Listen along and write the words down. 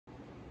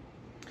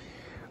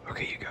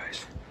Okay, you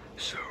guys,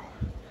 so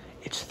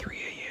it's 3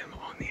 a.m.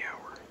 on the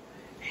hour,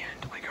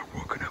 and I got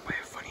woken up by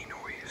a funny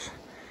noise,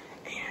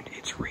 and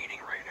it's raining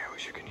right now,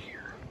 as you can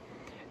hear.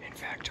 In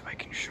fact, I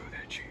can show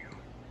that to you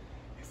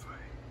if I...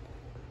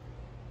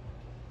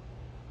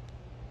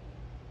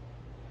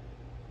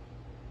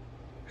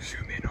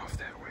 zoom in off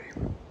that way.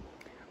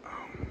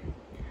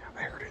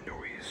 I heard a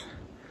noise,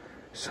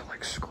 so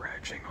like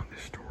scratching on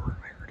this door.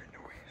 I heard a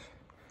noise,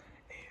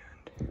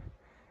 and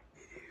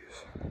it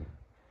is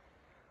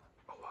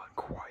a lot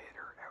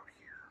quieter out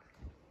here.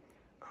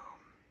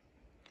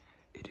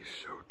 It is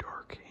so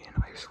dark,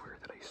 and I swear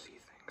that I see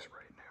things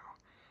right now,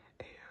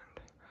 and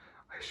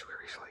I swear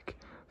it's like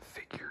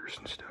figures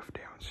and stuff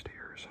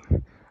downstairs,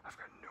 and I've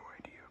got no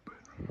idea, but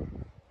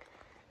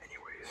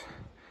anyways,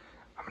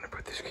 I'm gonna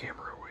put this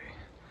camera away,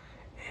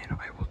 and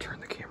I will turn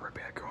the camera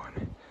back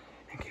on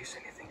in case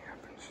anything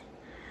happens.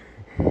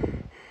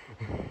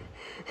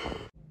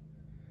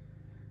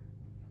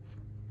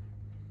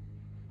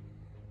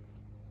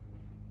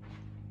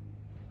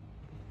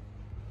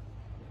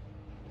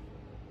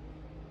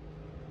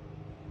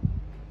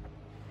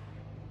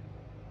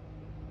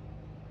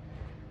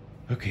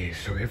 Okay,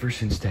 so ever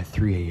since that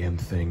 3 a.m.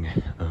 thing,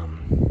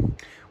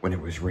 when it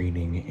was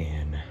raining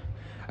and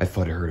I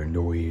thought I heard a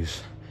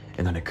noise,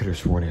 and then I could have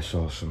sworn I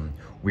saw some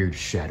weird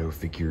shadow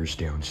figures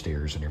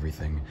downstairs and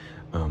everything.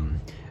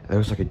 That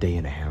was like a day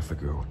and a half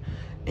ago,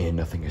 and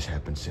nothing has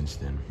happened since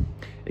then,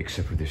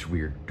 except for this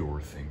weird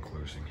door thing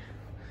closing.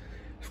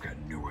 I've got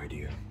no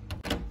idea.